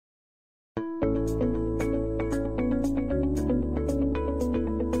ನಮಸ್ಕಾರ.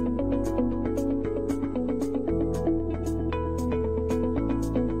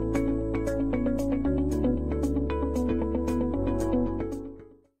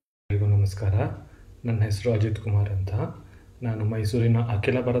 ನನ್ನ ಹೆಸರು ಅಜಿತ್ ಕುಮಾರ್ ಅಂತ. ನಾನು ಮೈಸೂರಿನ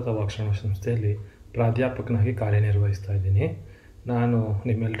ಅಖಿಲ ಭಾರತ ವಾಕ್ಶರಣ ಸಂಸ್ಥೆಯಲ್ಲಿ ಪ್ರಾಧ್ಯಾಪಕನಾಗಿ ಕಾರ್ಯನಿರ್ವಹಿಸ್ತಾ ಇದ್ದೀನಿ. ನಾನು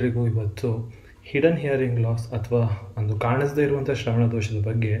ನಿಮ್ಮೆಲ್ಲರಿಗೂ ಇವತ್ತು ಹಿಡನ್ ಹಿಯರಿಂಗ್ ಲಾಸ್ ಅಥವಾ ಒಂದು ಕಾಣಿಸದೇ ಇರುವಂಥ ಶ್ರವಣ ದೋಷದ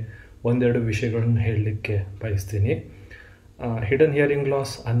ಬಗ್ಗೆ ಒಂದೆರಡು ವಿಷಯಗಳನ್ನು ಹೇಳಲಿಕ್ಕೆ ಬಯಸ್ತೀನಿ. ಹಿಡನ್ ಹಿಯರಿಂಗ್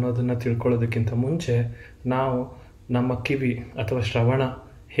ಲಾಸ್ ಅನ್ನೋದನ್ನು ತಿಳ್ಕೊಳ್ಳೋದಕ್ಕಿಂತ ಮುಂಚೆ ನಾವು ನಮ್ಮ ಕಿವಿ ಅಥವಾ ಶ್ರವಣ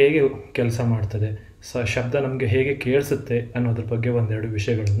ಹೇಗೆ ಕೆಲಸ ಮಾಡ್ತದೆ, ಶಬ್ದ ನಮಗೆ ಹೇಗೆ ಕೇಳಿಸುತ್ತೆ ಅನ್ನೋದ್ರ ಬಗ್ಗೆ ಒಂದೆರಡು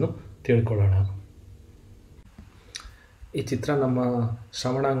ವಿಷಯಗಳನ್ನು ತಿಳ್ಕೊಳ್ಳೋಣ. ಈ ಚಿತ್ರ ನಮ್ಮ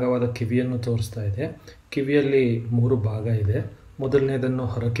ಶ್ರವಣಾಂಗವಾದ ಕಿವಿಯನ್ನು ತೋರಿಸ್ತಾ ಇದೆ. ಕಿವಿಯಲ್ಲಿ 3 ಭಾಗ ಇದೆ. ಮೊದಲನೇದನ್ನು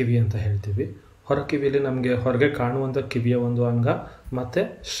ಹೊರಕಿವಿ ಅಂತ ಹೇಳ್ತೀವಿ. ಹೊರಕಿವಿಯಲ್ಲಿ ನಮಗೆ ಹೊರಗೆ ಕಾಣುವಂಥ ಕಿವಿಯ ಒಂದು ಅಂಗ ಮತ್ತು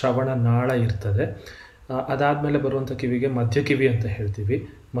ಶ್ರವಣ ನಾಳ ಇರ್ತದೆ. ಅದಾದಮೇಲೆ ಬರುವಂಥ ಕಿವಿಗೆ ಮಧ್ಯ ಕಿವಿ ಅಂತ ಹೇಳ್ತೀವಿ.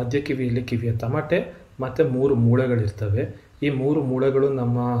 ಮಧ್ಯ ಕಿವಿಯಲ್ಲಿ ಕಿವಿಯ ತಮಟೆ ಮತ್ತು 3 ಮೂಳೆಗಳಿರ್ತವೆ. ಈ 3 ಮೂಳೆಗಳು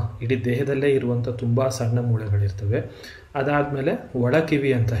ನಮ್ಮ ಇಡೀ ದೇಹದಲ್ಲೇ ಇರುವಂಥ ತುಂಬ ಸಣ್ಣ ಮೂಳೆಗಳಿರ್ತವೆ. ಅದಾದಮೇಲೆ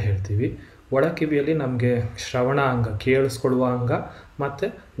ಒಳಕಿವಿ ಅಂತ ಹೇಳ್ತೀವಿ. ಒಳಕಿವಿಯಲ್ಲಿ ನಮಗೆ ಶ್ರವಣ ಅಂಗ, ಕೇಳಿಸ್ಕೊಳ್ಳುವ ಅಂಗ ಮತ್ತು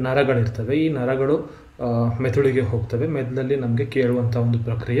ನರಗಳಿರ್ತವೆ. ಈ ನರಗಳು ಮೆದುಳಿಗೆ ಹೋಗ್ತವೆ. ಮೆದುಳಲ್ಲಿ ನಮಗೆ ಕೇಳುವಂಥ ಒಂದು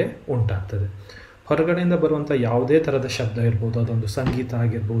ಪ್ರಕ್ರಿಯೆ ಉಂಟಾಗ್ತದೆ. ಹೊರಗಡೆಯಿಂದ ಬರುವಂಥ ಯಾವುದೇ ಥರದ ಶಬ್ದ ಇರ್ಬೋದು, ಅದೊಂದು ಸಂಗೀತ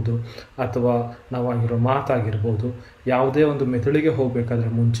ಆಗಿರ್ಬೋದು ಅಥವಾ ನಾವಾಗಿರೋ ಮಾತಾಗಿರ್ಬೋದು, ಯಾವುದೇ ಒಂದು ಮೆದುಳಿಗೆ ಹೋಗಬೇಕಾದ್ರೆ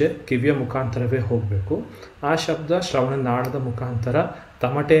ಮುಂಚೆ ಕಿವಿಯ ಮುಖಾಂತರವೇ ಹೋಗಬೇಕು. ಆ ಶಬ್ದ ಶ್ರವಣ ನಾಳದ ಮುಖಾಂತರ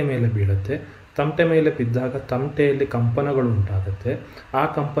ತಮಟೆಯ ಮೇಲೆ ಬೀಳುತ್ತೆ. ತಮಟೆ ಮೇಲೆ ಬಿದ್ದಾಗ ತಮಟೆಯಲ್ಲಿ ಕಂಪನಗಳು ಉಂಟಾಗುತ್ತೆ. ಆ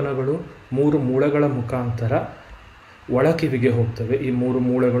ಕಂಪನಗಳು 3 ಮೂಳೆಗಳ ಮುಖಾಂತರ ಒಳಕಿವಿಗೆ ಹೋಗ್ತವೆ. ಈ 3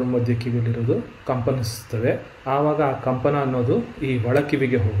 ಮೂಳೆಗಳು ಮಧ್ಯ ಕಿವಿಯಲ್ಲಿರೋದು ಕಂಪನಿಸ್ತವೆ. ಆವಾಗ ಆ ಕಂಪನ ಅನ್ನೋದು ಈ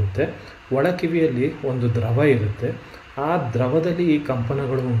ಒಳಕಿವಿಗೆ ಹೋಗುತ್ತೆ. ಒಳಕಿವಿಯಲ್ಲಿ ಒಂದು ದ್ರವ ಇರುತ್ತೆ. ಆ ದ್ರವದಲ್ಲಿ ಈ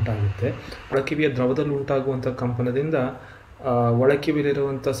ಕಂಪನಗಳು ಉಂಟಾಗುತ್ತೆ. ಒಳಕಿವಿಯ ದ್ರವದಲ್ಲಿ ಉಂಟಾಗುವಂಥ ಕಂಪನದಿಂದ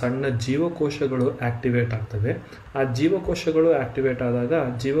ಒಳಕಿವಿಲಿರುವಂಥ ಸಣ್ಣ ಜೀವಕೋಶಗಳು ಆ್ಯಕ್ಟಿವೇಟ್ ಆಗ್ತವೆ. ಆ ಜೀವಕೋಶಗಳು ಆ್ಯಕ್ಟಿವೇಟ್ ಆದಾಗ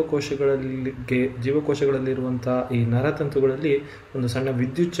ಜೀವಕೋಶಗಳಲ್ಲಿರುವಂಥ ಈ ನರತಂತುಗಳಲ್ಲಿ ಒಂದು ಸಣ್ಣ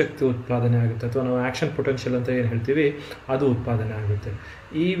ವಿದ್ಯುತ್ ಶಕ್ತಿ ಉತ್ಪಾದನೆ ಆಗುತ್ತೆ, ಅಥವಾ ನಾವು ಆ್ಯಕ್ಷನ್ ಪೊಟೆನ್ಷಿಯಲ್ ಅಂತ ಏನು ಹೇಳ್ತೀವಿ ಅದು ಉತ್ಪಾದನೆ ಆಗುತ್ತೆ.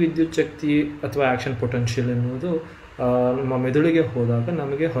 ಈ ವಿದ್ಯುತ್ ಶಕ್ತಿ ಅಥವಾ ಆ್ಯಕ್ಷನ್ ಪೊಟೆನ್ಷಿಯಲ್ ಎನ್ನುವುದು ನಮ್ಮ ಮೆದುಳಿಗೆ ಹೋದಾಗ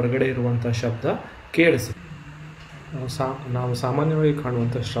ನಮಗೆ ಹೊರಗಡೆ ಇರುವಂಥ ಶಬ್ದ ಕೇಳಿಸುತ್ತೆ. ನಾವು ಸಾಮಾನ್ಯವಾಗಿ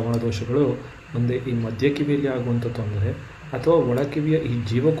ಕಾಣುವಂಥ ಶ್ರವಣ ದೋಷಗಳು ಒಂದೇ ಈ ಮಧ್ಯ ಕಿವಿಯಲ್ಲಿ ಆಗುವಂಥ ತೊಂದರೆ ಅಥವಾ ಒಳಕಿವಿಯ ಈ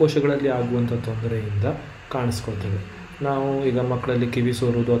ಜೀವಕೋಶಗಳಲ್ಲಿ ಆಗುವಂಥ ತೊಂದರೆಯಿಂದ ಕಾಣಿಸ್ಕೊಳ್ತೇವೆ. ನಾವು ಈಗ ಮಕ್ಕಳಲ್ಲಿ ಕಿವಿ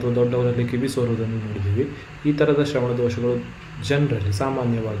ಸೋರುವುದು ಅಥವಾ ದೊಡ್ಡವರಲ್ಲಿ ಕಿವಿ ಸೋರುವುದನ್ನು ನೋಡಿದ್ದೀವಿ. ಈ ಥರದ ಶ್ರವಣ ದೋಷಗಳು ಜನರಲ್ಲಿ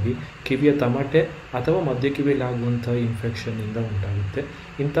ಸಾಮಾನ್ಯವಾಗಿ ಕಿವಿಯ ತಮಟೆ ಅಥವಾ ಮಧ್ಯ ಕಿವಿಯಲ್ಲಿ ಆಗುವಂಥ ಇನ್ಫೆಕ್ಷನ್ನಿಂದ ಉಂಟಾಗುತ್ತೆ.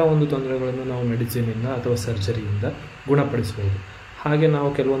 ಇಂಥ ಒಂದು ತೊಂದರೆಗಳನ್ನು ನಾವು ಮೆಡಿಸಿನಿಂದ ಅಥವಾ ಸರ್ಜರಿಯಿಂದ ಗುಣಪಡಿಸ್ಬೋದು. ಹಾಗೆ ನಾವು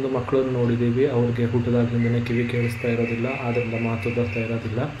ಕೆಲವೊಂದು ಮಕ್ಕಳನ್ನು ನೋಡಿದ್ದೀವಿ, ಅವ್ರಿಗೆ ಹುಟ್ಟಿದಾಗಲಿಂದನೇ ಕಿವಿ ಕೇಳಿಸ್ತಾ ಇರೋದಿಲ್ಲ, ಆದ್ದರಿಂದ ಮಾತು ಬರ್ತಾ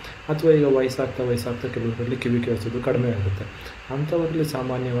ಇರೋದಿಲ್ಲ, ಅಥವಾ ಈಗ ವಯಸ್ಸಾಗ್ತಾ ಕೆಲವರಲ್ಲಿ ಕಿವಿ ಕೇಳಿಸೋದು ಕಡಿಮೆ ಆಗುತ್ತೆ. ಅಂಥವರಲ್ಲಿ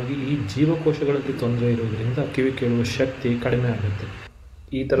ಸಾಮಾನ್ಯವಾಗಿ ಈ ಜೀವಕೋಶಗಳಲ್ಲಿ ತೊಂದರೆ ಇರೋದರಿಂದ ಕಿವಿ ಕೇಳುವ ಶಕ್ತಿ ಕಡಿಮೆ ಆಗುತ್ತೆ.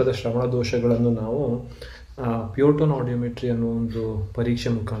 ಈ ಥರದ ಶ್ರವಣ ದೋಷಗಳನ್ನು ನಾವು ಪ್ಯೂಟೋನ್ ಆಡಿಯೋಮೆಟ್ರಿ ಅನ್ನೋ ಒಂದು ಪರೀಕ್ಷೆ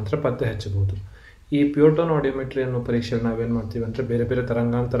ಮುಖಾಂತರ ಪತ್ತೆ ಹಚ್ಚಬಹುದು. ಈ ಪ್ಯೂಟೋನ್ ಆಡಿಯೋಮೆಟ್ರಿ ಅನ್ನೋ ಪರೀಕ್ಷೆಯಲ್ಲಿ ನಾವೇನು ಮಾಡ್ತೀವಿ ಅಂದರೆ ಬೇರೆ ಬೇರೆ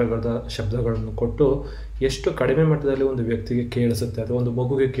ತರಂಗಾಂತರಗಳ ಶಬ್ದಗಳನ್ನು ಕೊಟ್ಟು ಎಷ್ಟು ಕಡಿಮೆ ಮಟ್ಟದಲ್ಲಿ ಒಂದು ವ್ಯಕ್ತಿಗೆ ಕೇಳಿಸುತ್ತೆ ಅಥವಾ ಒಂದು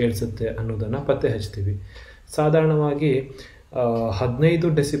ಮಗುಗೆ ಕೇಳಿಸುತ್ತೆ ಅನ್ನೋದನ್ನು ಪತ್ತೆ ಹಚ್ತೀವಿ. ಸಾಧಾರಣವಾಗಿ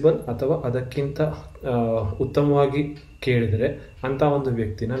 15 ಡೆಸಿಬಲ್ ಅಥವಾ ಅದಕ್ಕಿಂತ ಉತ್ತಮವಾಗಿ ಕೇಳಿದರೆ ಅಂಥ ಒಂದು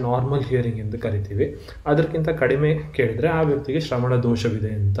ವ್ಯಕ್ತಿನ ನಾರ್ಮಲ್ ಹಿಯರಿಂಗ್ ಎಂದು ಕರಿತೀವಿ. ಅದಕ್ಕಿಂತ ಕಡಿಮೆ ಕೇಳಿದರೆ ಆ ವ್ಯಕ್ತಿಗೆ ಶ್ರವಣ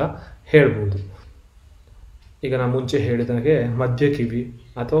ದೋಷವಿದೆ ಅಂತ ಹೇಳ್ಬೋದು. ಈಗ ನಾನು ಮುಂಚೆ ಹೇಳಿದಾಗೆ ಮಧ್ಯ ಕಿವಿ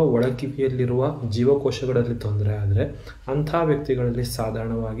ಅಥವಾ ಒಳಕಿವಿಯಲ್ಲಿರುವ ಜೀವಕೋಶಗಳಲ್ಲಿ ತೊಂದರೆ ಆದರೆ ಅಂಥ ವ್ಯಕ್ತಿಗಳಲ್ಲಿ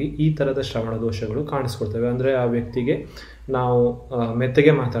ಸಾಧಾರಣವಾಗಿ ಈ ಥರದ ಶ್ರವಣ ದೋಷಗಳು ಕಾಣಿಸ್ಕೊಳ್ತವೆ. ಅಂದರೆ ಆ ವ್ಯಕ್ತಿಗೆ ನಾವು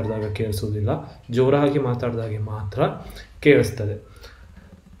ಮೆತ್ತಗೆ ಮಾತಾಡಿದಾಗ ಕೇಳಿಸೋದಿಲ್ಲ, ಜೋರಾಗಿ ಮಾತಾಡಿದಾಗೆ ಮಾತ್ರ ಕೇಳಿಸ್ತದೆ.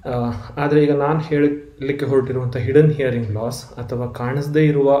 ಆದರೆ ಈಗ ನಾನು ಹೇಳಲಿಕ್ಕೆ ಹೊರಟಿರುವಂಥ ಹಿಡನ್ ಹಿಯರಿಂಗ್ ಲಾಸ್ ಅಥವಾ ಕಾಣಿಸದೇ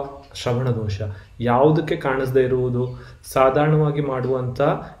ಇರುವ ಶ್ರವಣ ದೋಷ ಯಾವುದಕ್ಕೆ ಕಾಣಿಸದೇ ಇರುವುದು? ಸಾಧಾರಣವಾಗಿ ಮಾಡುವಂಥ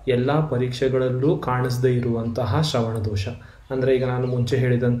ಎಲ್ಲ ಪರೀಕ್ಷೆಗಳಲ್ಲೂ ಕಾಣಿಸದೇ ಇರುವಂತಹ ಶ್ರವಣ ದೋಷ. ಅಂದರೆ ಈಗ ನಾನು ಮುಂಚೆ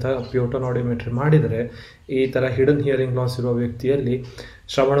ಹೇಳಿದಂಥ ಪ್ಯೂಟೋನ್ ಆಡಿಯೋಮೆಟ್ರಿ ಮಾಡಿದರೆ ಈ ಥರ ಹಿಡನ್ ಹಿಯರಿಂಗ್ ಲಾಸ್ ಇರುವ ವ್ಯಕ್ತಿಯಲ್ಲಿ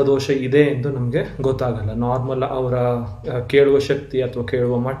ಶ್ರವಣ ದೋಷ ಇದೆ ಎಂದು ನಮಗೆ ಗೊತ್ತಾಗಲ್ಲ. ನಾರ್ಮಲ್ ಅವರ ಕೇಳುವ ಶಕ್ತಿ ಅಥವಾ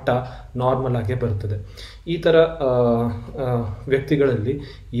ಕೇಳುವ ಮಟ್ಟ ನಾರ್ಮಲ್ ಆಗೇ ಬರ್ತದೆ. ಈ ಥರ ವ್ಯಕ್ತಿಗಳಲ್ಲಿ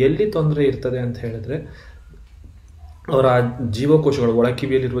ಎಲ್ಲಿ ತೊಂದರೆ ಇರ್ತದೆ ಅಂತ ಹೇಳಿದ್ರೆ ಅವರ ಜೀವಕೋಶಗಳು,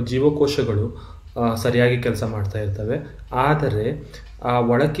 ಒಳಕಿವಿಯಲ್ಲಿರುವ ಜೀವಕೋಶಗಳು ಸರಿಯಾಗಿ ಕೆಲಸ ಮಾಡ್ತಾ ಇರ್ತವೆ. ಆದರೆ ಆ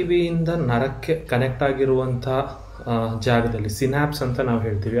ಒಳಕಿವಿಯಿಂದ ನರಕ್ಕೆ ಕನೆಕ್ಟ್ ಆಗಿರುವಂಥ ಜಾಗದಲ್ಲಿ ಸಿನಾಪ್ಸ್ ಅಂತ ನಾವು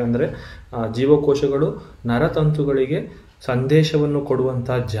ಹೇಳ್ತೀವಿ. ಅಂದರೆ ಜೀವಕೋಶಗಳು ನರತಂತುಗಳಿಗೆ ಸಂದೇಶವನ್ನು ಕೊಡುವಂಥ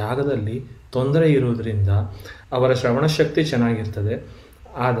ಜಾಗದಲ್ಲಿ ತೊಂದರೆ ಇರುವುದರಿಂದ ಅವರ ಶ್ರವಣ ಶಕ್ತಿ ಚೆನ್ನಾಗಿರ್ತದೆ.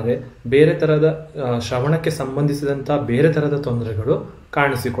 ಆದರೆ ಬೇರೆ ಥರದ ಶ್ರವಣಕ್ಕೆ ಸಂಬಂಧಿಸಿದಂಥ ಬೇರೆ ಥರದ ತೊಂದರೆಗಳು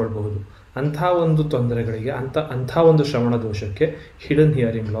ಕಾಣಿಸಿಕೊಳ್ಬಹುದು. ಅಂಥ ಒಂದು ತೊಂದರೆಗಳಿಗೆ ಅಂಥ ಒಂದು ಶ್ರವಣ ದೋಷಕ್ಕೆ ಹಿಡನ್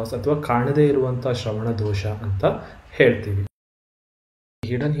ಹಿಯರಿಂಗ್ ಲಾಸ್ ಅಥವಾ ಕಾಣದೇ ಇರುವಂಥ ಶ್ರವಣ ದೋಷ ಅಂತ ಹೇಳ್ತೀವಿ.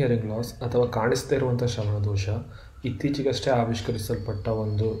 ಹಿಡನ್ ಹಿಯರಿಂಗ್ ಲಾಸ್ ಅಥವಾ ಕಾಣಿಸದೇ ಇರುವಂಥ ಶ್ರವಣ ದೋಷ ಇತ್ತೀಚೆಗಷ್ಟೇ ಆವಿಷ್ಕರಿಸಲ್ಪಟ್ಟ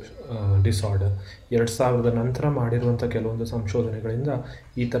ಒಂದು ಡಿಸಾರ್ಡರ್. 2000 ನಂತರ ಮಾಡಿರುವಂಥ ಕೆಲವೊಂದು ಸಂಶೋಧನೆಗಳಿಂದ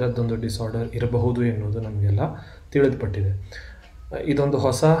ಈ ಥರದ್ದೊಂದು ಡಿಸಾರ್ಡರ್ ಇರಬಹುದು ಎನ್ನುವುದು ನಮಗೆಲ್ಲ ತಿಳಿದುಪಟ್ಟಿದೆ. ಇದೊಂದು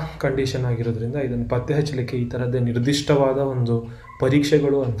ಹೊಸ ಕಂಡೀಷನ್ ಆಗಿರೋದ್ರಿಂದ ಇದನ್ನು ಪತ್ತೆ ಹಚ್ಚಲಿಕ್ಕೆ ಈ ಥರದ್ದೇ ನಿರ್ದಿಷ್ಟವಾದ ಒಂದು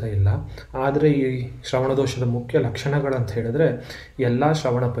ಪರೀಕ್ಷೆಗಳು ಅಂತ ಇಲ್ಲ. ಆದರೆ ಈ ಶ್ರವಣದೋಷದ ಮುಖ್ಯ ಲಕ್ಷಣಗಳಂತ ಹೇಳಿದ್ರೆ, ಎಲ್ಲ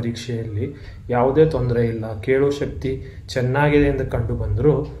ಶ್ರವಣ ಪರೀಕ್ಷೆಯಲ್ಲಿ ಯಾವುದೇ ತೊಂದರೆ ಇಲ್ಲ, ಕೇಳೋ ಶಕ್ತಿ ಚೆನ್ನಾಗಿದೆ ಎಂದು ಕಂಡು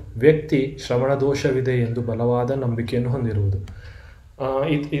ಬಂದರೂ ವ್ಯಕ್ತಿ ಶ್ರವಣದೋಷವಿದೆ ಎಂದು ಬಲವಾದ ನಂಬಿಕೆಯನ್ನು ಹೊಂದಿರುವುದು.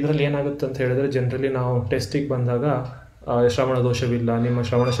 ಇದರಲ್ಲಿ ಏನಾಗುತ್ತೆ ಅಂತ ಹೇಳಿದ್ರೆ, ಜನರಲಿ ನಾವು ಟೆಸ್ಟಿಗೆ ಬಂದಾಗ ಶ್ರವಣ ದೋಷವಿಲ್ಲ, ನಿಮ್ಮ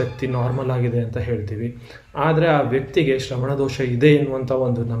ಶ್ರವಣ ಶಕ್ತಿ ನಾರ್ಮಲ್ ಆಗಿದೆ ಅಂತ ಹೇಳ್ತೀವಿ. ಆದರೆ ಆ ವ್ಯಕ್ತಿಗೆ ಶ್ರವಣ ದೋಷ ಇದೆ ಎನ್ನುವಂಥ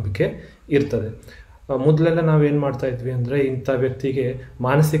ಒಂದು ನಂಬಿಕೆ ಇರ್ತದೆ. ಮೊದಲೆಲ್ಲ ನಾವೇನು ಮಾಡ್ತಾ ಇದ್ವಿ ಅಂದರೆ, ಇಂಥ ವ್ಯಕ್ತಿಗೆ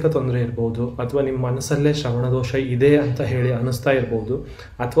ಮಾನಸಿಕ ತೊಂದರೆ ಇರ್ಬೋದು, ಅಥವಾ ನಿಮ್ಮ ಮನಸ್ಸಲ್ಲೇ ಶ್ರವಣ ದೋಷ ಇದೆ ಅಂತ ಹೇಳಿ ಅನ್ನಿಸ್ತಾ ಇರ್ಬೋದು,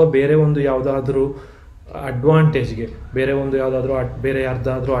 ಅಥವಾ ಬೇರೆ ಒಂದು ಯಾವುದಾದ್ರೂ ಅಡ್ವಾಂಟೇಜ್ಗೆ, ಬೇರೆ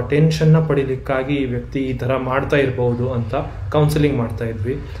ಯಾರ್ದಾದ್ರೂ ಅಟೆನ್ಷನ್ನ ಪಡಿಲಿಕ್ಕಾಗಿ ಈ ವ್ಯಕ್ತಿ ಈ ಥರ ಮಾಡ್ತಾ ಇರ್ಬೋದು ಅಂತ ಕೌನ್ಸಿಲಿಂಗ್ ಮಾಡ್ತಾ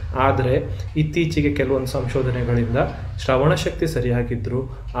ಇದ್ವಿ. ಆದರೆ ಇತ್ತೀಚೆಗೆ ಕೆಲವೊಂದು ಸಂಶೋಧನೆಗಳಿಂದ ಶ್ರವಣ ಶಕ್ತಿ ಸರಿಯಾಗಿದ್ದರೂ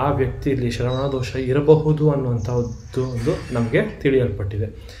ಆ ವ್ಯಕ್ತಿಯಲ್ಲಿ ಶ್ರವಣ ದೋಷ ಇರಬಹುದು ಅನ್ನುವಂಥದ್ದು ಒಂದು ನಮಗೆ ತಿಳಿಯಲ್ಪಟ್ಟಿದೆ.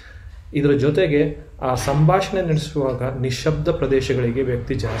 ಇದರ ಜೊತೆಗೆ ಆ ಸಂಭಾಷಣೆ ನಡೆಸುವಾಗ ನಿಶ್ಶಬ್ದ ಪ್ರದೇಶಗಳಿಗೆ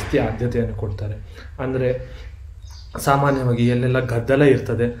ವ್ಯಕ್ತಿ ಜಾಸ್ತಿ ಆದ್ಯತೆಯನ್ನು ಕೊಡ್ತಾರೆ. ಅಂದರೆ ಸಾಮಾನ್ಯವಾಗಿ ಎಲ್ಲೆಲ್ಲ ಗದ್ದಲ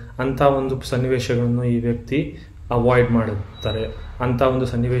ಇರ್ತದೆ ಅಂಥ ಒಂದು ಸನ್ನಿವೇಶಗಳನ್ನು ಈ ವ್ಯಕ್ತಿ ಅವಾಯ್ಡ್ ಮಾಡುತ್ತಾರೆ. ಅಂಥ ಒಂದು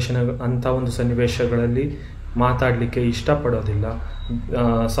ಸನ್ನಿವೇಶಗಳಲ್ಲಿ ಮಾತಾಡಲಿಕ್ಕೆ ಇಷ್ಟಪಡೋದಿಲ್ಲ.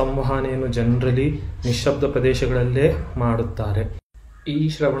 ಸಂವಹನೆಯನ್ನು ಜನರಲಿ ನಿಶ್ಶಬ್ದ ಪ್ರದೇಶಗಳಲ್ಲೇ ಮಾಡುತ್ತಾರೆ. ಈ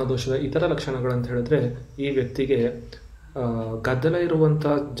ಶ್ರವಣ ದೋಷದ ಇತರ ಲಕ್ಷಣಗಳಂತ ಹೇಳಿದ್ರೆ, ಈ ವ್ಯಕ್ತಿಗೆ ಗದ್ದಲ ಇರುವಂಥ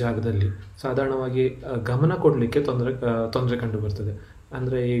ಜಾಗದಲ್ಲಿ ಸಾಧಾರಣವಾಗಿ ಗಮನ ಕೊಡಲಿಕ್ಕೆ ತೊಂದರೆ ಕಂಡು ಬರ್ತದೆ.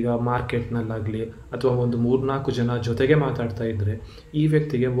 ಅಂದರೆ ಈಗ ಮಾರ್ಕೆಟ್ನಲ್ಲಾಗಲಿ ಅಥವಾ ಒಂದು 3-4 ಜನ ಜೊತೆಗೆ ಮಾತಾಡ್ತಾ ಇದ್ದರೆ ಈ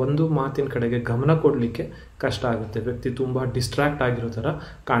ವ್ಯಕ್ತಿಗೆ ಒಂದು ಮಾತಿನ ಕಡೆಗೆ ಗಮನ ಕೊಡಲಿಕ್ಕೆ ಕಷ್ಟ ಆಗುತ್ತೆ. ವ್ಯಕ್ತಿ ತುಂಬ ಡಿಸ್ಟ್ರ್ಯಾಕ್ಟ್ ಆಗಿರೋ ಥರ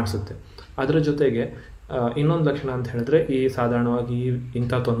ಕಾಣಿಸುತ್ತೆ. ಅದರ ಜೊತೆಗೆ ಇನ್ನೊಂದು ಲಕ್ಷಣ ಅಂತ ಹೇಳಿದ್ರೆ, ಸಾಧಾರಣವಾಗಿ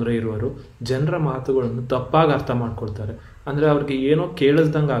ಇಂಥ ತೊಂದರೆ ಇರುವವರು ಜನರ ಮಾತುಗಳನ್ನು ತಪ್ಪಾಗಿ ಅರ್ಥ ಮಾಡ್ಕೊಳ್ತಾರೆ. ಅಂದರೆ ಅವ್ರಿಗೆ ಏನೋ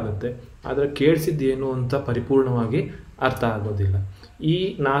ಕೇಳಿಸ್ದಂಗೆ ಆಗುತ್ತೆ, ಆದರೆ ಕೇಳಿಸಿದ್ದೇನು ಅಂತ ಪರಿಪೂರ್ಣವಾಗಿ ಅರ್ಥ ಆಗೋದಿಲ್ಲ. ಈ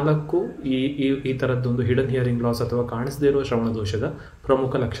 4 ಈ ಥರದ್ದೊಂದು ಹಿಡನ್ ಹಿಯರಿಂಗ್ ಲಾಸ್ ಅಥವಾ ಕಾಣಿಸದೇ ಇರುವ ಶ್ರವಣ ದೋಷದ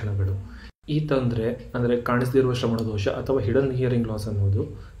ಪ್ರಮುಖ ಲಕ್ಷಣಗಳು. ಈ ತೊಂದರೆ ಅಂದರೆ ಕಾಣಿಸದೇ ಇರುವ ಶ್ರವಣ ದೋಷ ಅಥವಾ ಹಿಡನ್ ಹಿಯರಿಂಗ್ ಲಾಸ್ ಅನ್ನೋದು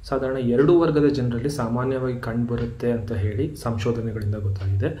ಸಾಧಾರಣ 2 ವರ್ಗದ ಜನರಲ್ಲಿ ಸಾಮಾನ್ಯವಾಗಿ ಕಂಡುಬರುತ್ತೆ ಅಂತ ಹೇಳಿ ಸಂಶೋಧನೆಗಳಿಂದ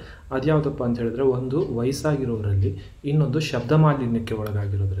ಗೊತ್ತಾಗಿದೆ. ಅದ್ಯಾವುದಪ್ಪ ಅಂತ ಹೇಳಿದ್ರೆ, ಒಂದು ವಯಸ್ಸಾಗಿರೋರಲ್ಲಿ, ಇನ್ನೊಂದು ಶಬ್ದ ಮಾಲಿನ್ಯಕ್ಕೆ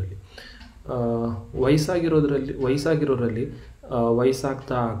ಒಳಗಾಗಿರೋದ್ರಲ್ಲಿ. ವಯಸ್ಸಾಗಿರೋರಲ್ಲಿ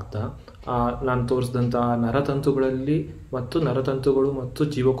ವಯಸ್ಸಾಗ್ತಾ ನಾನು ತೋರಿಸಿದಂಥ ನರತಂತುಗಳು ಮತ್ತು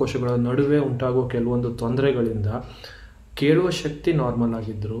ಜೀವಕೋಶಗಳ ನಡುವೆ ಉಂಟಾಗುವ ಕೆಲವೊಂದು ತೊಂದರೆಗಳಿಂದ ಕೇಳುವ ಶಕ್ತಿ ನಾರ್ಮಲ್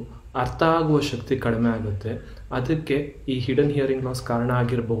ಆಗಿದ್ದರೂ ಅರ್ಥ ಆಗುವ ಶಕ್ತಿ ಕಡಿಮೆ ಆಗುತ್ತೆ. ಅದಕ್ಕೆ ಈ ಹಿಡನ್ ಹಿಯರಿಂಗ್ ಲಾಸ್ ಕಾರಣ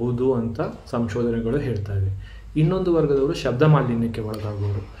ಆಗಿರಬಹುದು ಅಂತ ಸಂಶೋಧನೆಗಳು ಹೇಳ್ತಾ ಇವೆ. ಇನ್ನೊಂದು ವರ್ಗದವರು ಶಬ್ದ ಮಾಲಿನ್ಯಕ್ಕೆ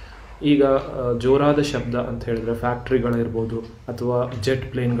ಒಳಗಾಗುವರು. ಈಗ ಜೋರಾದ ಶಬ್ದ ಅಂತ ಹೇಳಿದ್ರೆ ಫ್ಯಾಕ್ಟ್ರಿಗಳಿರ್ಬೋದು, ಅಥವಾ ಜೆಟ್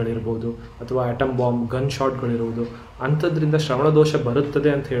ಪ್ಲೇನ್ಗಳಿರ್ಬೋದು, ಅಥವಾ ಆಟಮ್ ಬಾಂಬ್, ಗನ್ ಶಾಟ್ಗಳಿರ್ಬೋದು, ಅಂಥದ್ರಿಂದ ಶ್ರವಣ ದೋಷ ಬರುತ್ತದೆ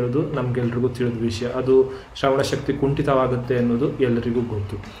ಅಂತ ಹೇಳೋದು ನಮಗೆಲ್ರಿಗೂ ತಿಳಿದ ವಿಷಯ. ಅದು ಶ್ರವಣ ಶಕ್ತಿ ಕುಂಠಿತವಾಗುತ್ತೆ ಅನ್ನೋದು ಎಲ್ಲರಿಗೂ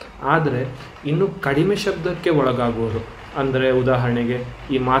ಗೊತ್ತು. ಆದರೆ ಇನ್ನು ಕಡಿಮೆ ಶಬ್ದಕ್ಕೆ ಒಳಗಾಗುವವರು, ಅಂದರೆ ಉದಾಹರಣೆಗೆ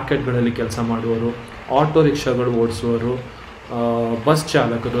ಈ ಮಾರ್ಕೆಟ್ಗಳಲ್ಲಿ ಕೆಲಸ ಮಾಡುವವರು, ಆಟೋ ರಿಕ್ಷಾಗಳು ಓಡಿಸುವವರು, ಬಸ್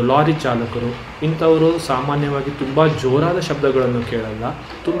ಚಾಲಕರು, ಲಾರಿ ಚಾಲಕರು, ಇಂಥವರು ಸಾಮಾನ್ಯವಾಗಿ ತುಂಬ ಜೋರಾದ ಶಬ್ದಗಳನ್ನು ಕೇಳಲ್ಲ,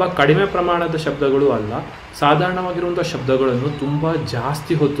 ತುಂಬ ಕಡಿಮೆ ಪ್ರಮಾಣದ ಶಬ್ದಗಳು ಅಲ್ಲ, ಸಾಧಾರಣವಾಗಿರುವಂಥ ಶಬ್ದಗಳನ್ನು ತುಂಬ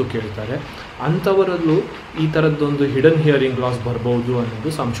ಜಾಸ್ತಿ ಹೊತ್ತು ಕೇಳ್ತಾರೆ. ಅಂಥವರಲ್ಲೂ ಈ ಥರದ್ದೊಂದು ಹಿಡನ್ ಹಿಯರಿಂಗ್ ಲಾಸ್ ಬರ್ಬೋದು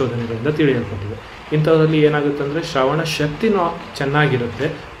ಅನ್ನೋದು ಸಂಶೋಧನೆಗಳಿಂದ ತಿಳಿಯಲ್ಪಟ್ಟಿದೆ. ಇಂಥದ್ರಲ್ಲಿ ಏನಾಗುತ್ತೆ ಅಂದರೆ, ಶ್ರವಣ ಶಕ್ತಿ ಚೆನ್ನಾಗಿರುತ್ತೆ,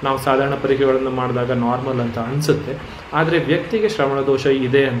 ನಾವು ಸಾಧಾರಣ ಪರೀಕ್ಷೆಗಳನ್ನು ಮಾಡಿದಾಗ ನಾರ್ಮಲ್ ಅಂತ ಅನಿಸುತ್ತೆ, ಆದರೆ ವ್ಯಕ್ತಿಗೆ ಶ್ರವಣ ದೋಷ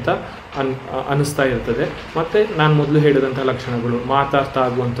ಇದೆ ಅಂತ ಅನ್ನಿಸ್ತಾ ಇರ್ತದೆ. ಮತ್ತು ನಾನು ಮೊದಲು ಹೇಳಿದಂಥ ಲಕ್ಷಣಗಳು, ಮಾತಾಡ್ತಾ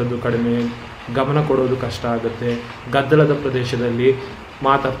ಆಗುವಂಥದ್ದು ಕಡಿಮೆ, ಗಮನ ಕೊಡೋದು ಕಷ್ಟ ಆಗುತ್ತೆ, ಗದ್ದಲದ ಪ್ರದೇಶದಲ್ಲಿ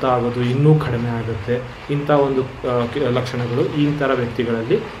ಮಾತಾಡ್ತಾ ಆಗೋದು ಇನ್ನೂ ಕಡಿಮೆ ಆಗುತ್ತೆ. ಇಂಥ ಒಂದು ಲಕ್ಷಣಗಳು ಈ ಥರ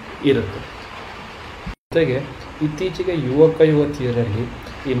ವ್ಯಕ್ತಿಗಳಲ್ಲಿ ಇರುತ್ತೆ. ಜೊತೆಗೆ ಇತ್ತೀಚೆಗೆ ಯುವತಿಯರಲ್ಲಿ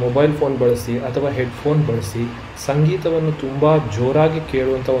ಈ ಮೊಬೈಲ್ ಫೋನ್ ಬಳಸಿ ಅಥವಾ ಹೆಡ್ಫೋನ್ ಬಳಸಿ ಸಂಗೀತವನ್ನು ತುಂಬ ಜೋರಾಗಿ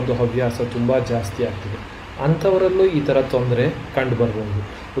ಕೇಳುವಂಥ ಒಂದು ಹವ್ಯಾಸ ತುಂಬ ಜಾಸ್ತಿ ಆಗ್ತಿದೆ. ಅಂಥವರಲ್ಲೂ ಈ ಥರ ತೊಂದರೆ ಕಂಡು ಬರ್ಬೋದು.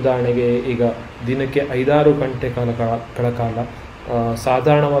 ಉದಾಹರಣೆಗೆ ಈಗ ದಿನಕ್ಕೆ 5-6 ಗಂಟೆಗಳ ಕಾಲ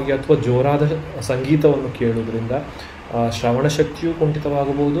ಸಾಧಾರಣವಾಗಿ ಅಥವಾ ಜೋರಾದ ಸಂಗೀತವನ್ನು ಕೇಳೋದ್ರಿಂದ ಶ್ರವಣ ಶಕ್ತಿಯೂ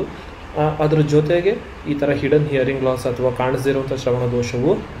ಕುಂಠಿತವಾಗಬಹುದು. ಅದರ ಜೊತೆಗೆ ಈ ಥರ ಹಿಡನ್ ಹಿಯರಿಂಗ್ ಲಾಸ್ ಅಥವಾ ಕಾಣಿಸದಿರುವಂಥ ಶ್ರವಣ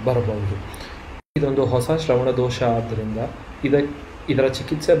ದೋಷವೂ ಬರಬಹುದು. ಇದೊಂದು ಹೊಸ ಶ್ರವಣ ದೋಷ ಆದ್ದರಿಂದ ಇದರ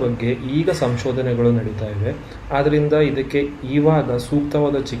ಚಿಕಿತ್ಸೆ ಬಗ್ಗೆ ಈಗ ಸಂಶೋಧನೆಗಳು ನಡೀತಾ ಇವೆ. ಆದ್ದರಿಂದ ಇದಕ್ಕೆ ಇವಾಗ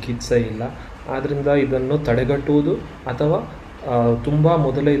ಸೂಕ್ತವಾದ ಚಿಕಿತ್ಸೆ ಇಲ್ಲ. ಆದ್ದರಿಂದ ಇದನ್ನು ತಡೆಗಟ್ಟುವುದು ಅಥವಾ ತುಂಬ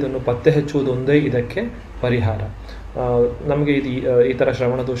ಮೊದಲೇ ಇದನ್ನು ಪತ್ತೆ ಹಚ್ಚುವುದೊಂದೇ ಇದಕ್ಕೆ ಪರಿಹಾರ. ನಮಗೆ ಈ ಥರ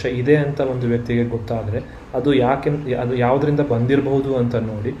ಶ್ರವಣ ದೋಷ ಇದೆ ಅಂತ ಒಂದು ವ್ಯಕ್ತಿಗೆ ಗೊತ್ತಾದರೆ ಅದು ಯಾವುದರಿಂದ ಬಂದಿರಬಹುದು ಅಂತ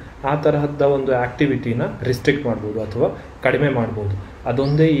ನೋಡಿ ಆ ತರಹದ ಒಂದು ಆ್ಯಕ್ಟಿವಿಟಿನ ರಿಸ್ಟ್ರಿಕ್ಟ್ ಮಾಡ್ಬೋದು ಅಥವಾ ಕಡಿಮೆ ಮಾಡ್ಬೋದು.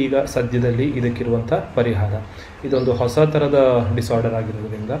 ಅದೊಂದೇ ಈಗ ಸದ್ಯದಲ್ಲಿ ಇದಕ್ಕಿರುವಂಥ ಪರಿಹಾರ. ಇದೊಂದು ಹೊಸ ಥರದ ಡಿಸಾರ್ಡರ್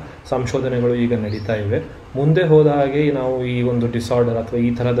ಆಗಿರೋದ್ರಿಂದ ಸಂಶೋಧನೆಗಳು ಈಗ ನಡೀತಾ ಇವೆ. ಮುಂದೆ ಹೋದ ಹಾಗೆ ನಾವು ಈ ಒಂದು ಡಿಸಾರ್ಡರ್ ಅಥವಾ ಈ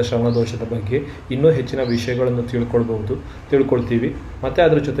ಥರದ ಶ್ರವಣ ದೋಷದ ಬಗ್ಗೆ ಇನ್ನೂ ಹೆಚ್ಚಿನ ವಿಷಯಗಳನ್ನು ತಿಳ್ಕೊಳ್ತೀವಿ. ಮತ್ತು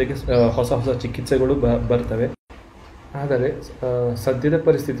ಅದರ ಜೊತೆಗೆ ಹೊಸ ಚಿಕಿತ್ಸೆಗಳು ಬರ್ತವೆ. ಆದರೆ ಸದ್ಯದ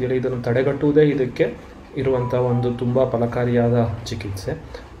ಪರಿಸ್ಥಿತಿಯಲ್ಲಿ ಇದನ್ನು ತಡೆಗಟ್ಟುವುದೇ ಇದಕ್ಕೆ ಇರುವಂಥ ಒಂದು ತುಂಬ ಫಲಕಾರಿಯಾದ ಚಿಕಿತ್ಸೆ.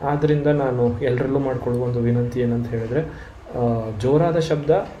 ಆದ್ದರಿಂದ ನಾನು ಎಲ್ಲರಲ್ಲೂ ಮಾಡಿಕೊಳ್ಳುವ ಒಂದು ವಿನಂತಿ ಏನಂತ ಹೇಳಿದರೆ, ಜೋರಾದ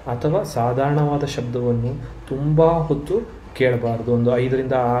ಶಬ್ದ ಅಥವಾ ಸಾಧಾರಣವಾದ ಶಬ್ದವನ್ನು ತುಂಬ ಹೊತ್ತು ಕೇಳಬಾರ್ದು. ಒಂದು 5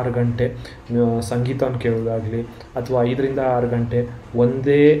 ರಿಂದ 6 ಗಂಟೆ ಸಂಗೀತವನ್ನು ಕೇಳೋದಾಗಲಿ ಅಥವಾ 5 ರಿಂದ 6 ಗಂಟೆ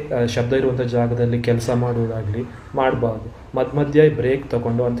ಒಂದೇ ಶಬ್ದ ಇರುವಂಥ ಜಾಗದಲ್ಲಿ ಕೆಲಸ ಮಾಡುವುದಾಗಲಿ ಮಾಡಬಾರ್ದು. ಮಧ್ಯೆ ಬ್ರೇಕ್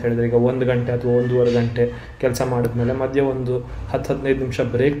ತೊಗೊಂಡು ಅಂತ ಹೇಳಿದರೆ, ಈಗ 1 ಗಂಟೆ ಅಥವಾ 1.5 ಗಂಟೆ ಕೆಲಸ ಮಾಡಿದ್ಮೇಲೆ ಮಧ್ಯೆ ಒಂದು 10-15 ನಿಮಿಷ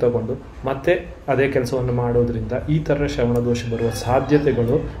ಬ್ರೇಕ್ ತೊಗೊಂಡು ಮತ್ತೆ ಅದೇ ಕೆಲಸವನ್ನು ಮಾಡೋದ್ರಿಂದ ಈ ಥರ ಶ್ರವಣ ದೋಷ ಬರುವ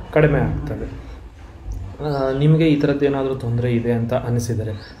ಸಾಧ್ಯತೆಗಳು ಕಡಿಮೆ ಆಗ್ತವೆ. ನಿಮಗೆ ಈ ಥರದ್ದು ಏನಾದರೂ ತೊಂದರೆ ಇದೆ ಅಂತ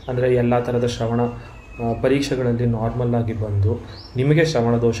ಅನಿಸಿದರೆ, ಅಂದರೆ ಎಲ್ಲ ಥರದ ಶ್ರವಣ ಪರೀಕ್ಷೆಗಳಲ್ಲಿ ನಾರ್ಮಲ್ ಆಗಿ ಬಂದು ನಿಮಗೆ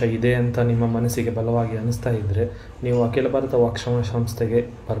ಶ್ರವಣ ದೋಷ ಇದೆ ಅಂತ ನಿಮ್ಮ ಮನಸ್ಸಿಗೆ ಬಲವಾಗಿ ಅನಿಸ್ತಾ ಇದ್ದರೆ ನೀವು ಅಖಿಲ ಭಾರತ ವಾಕ್ಶ್ರವಣ ಸಂಸ್ಥೆಗೆ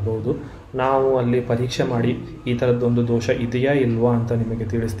ಬರ್ಬೋದು. ನಾವು ಅಲ್ಲಿ ಪರೀಕ್ಷೆ ಮಾಡಿ ಈ ಥರದ್ದೊಂದು ದೋಷ ಇದೆಯಾ ಇಲ್ವಾ ಅಂತ ನಿಮಗೆ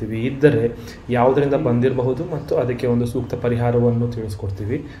ತಿಳಿಸ್ತೀವಿ. ಇದ್ದರೆ ಯಾವುದರಿಂದ ಬಂದಿರಬಹುದು ಮತ್ತು ಅದಕ್ಕೆ ಒಂದು ಸೂಕ್ತ ಪರಿಹಾರವನ್ನು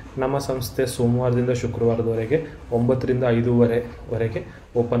ತಿಳಿಸ್ಕೊಡ್ತೀವಿ. ನಮ್ಮ ಸಂಸ್ಥೆ ಸೋಮವಾರದಿಂದ ಶುಕ್ರವಾರದವರೆಗೆ 9 ರಿಂದ 5:30ವರೆಗೆ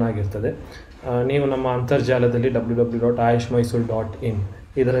ಓಪನ್ ಆಗಿರ್ತದೆ. ನೀವು ನಮ್ಮ ಅಂತರ್ಜಾಲದಲ್ಲಿ www.aishmysuru.in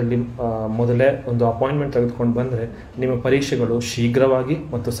ಇದರಲ್ಲಿ ಮೊದಲೇ ಒಂದು ಅಪಾಯಿಂಟ್ಮೆಂಟ್ ತೆಗೆದುಕೊಂಡು ಬಂದರೆ ನಿಮ್ಮ ಪರೀಕ್ಷೆಗಳು ಶೀಘ್ರವಾಗಿ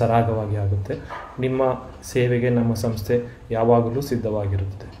ಮತ್ತು ಸರಾಗವಾಗಿ ಆಗುತ್ತೆ. ನಿಮ್ಮ ಸೇವೆಗೆ ನಮ್ಮ ಸಂಸ್ಥೆ ಯಾವಾಗಲೂ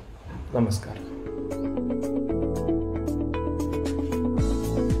ಸಿದ್ಧವಾಗಿರುತ್ತೆ. ನಮಸ್ಕಾರ.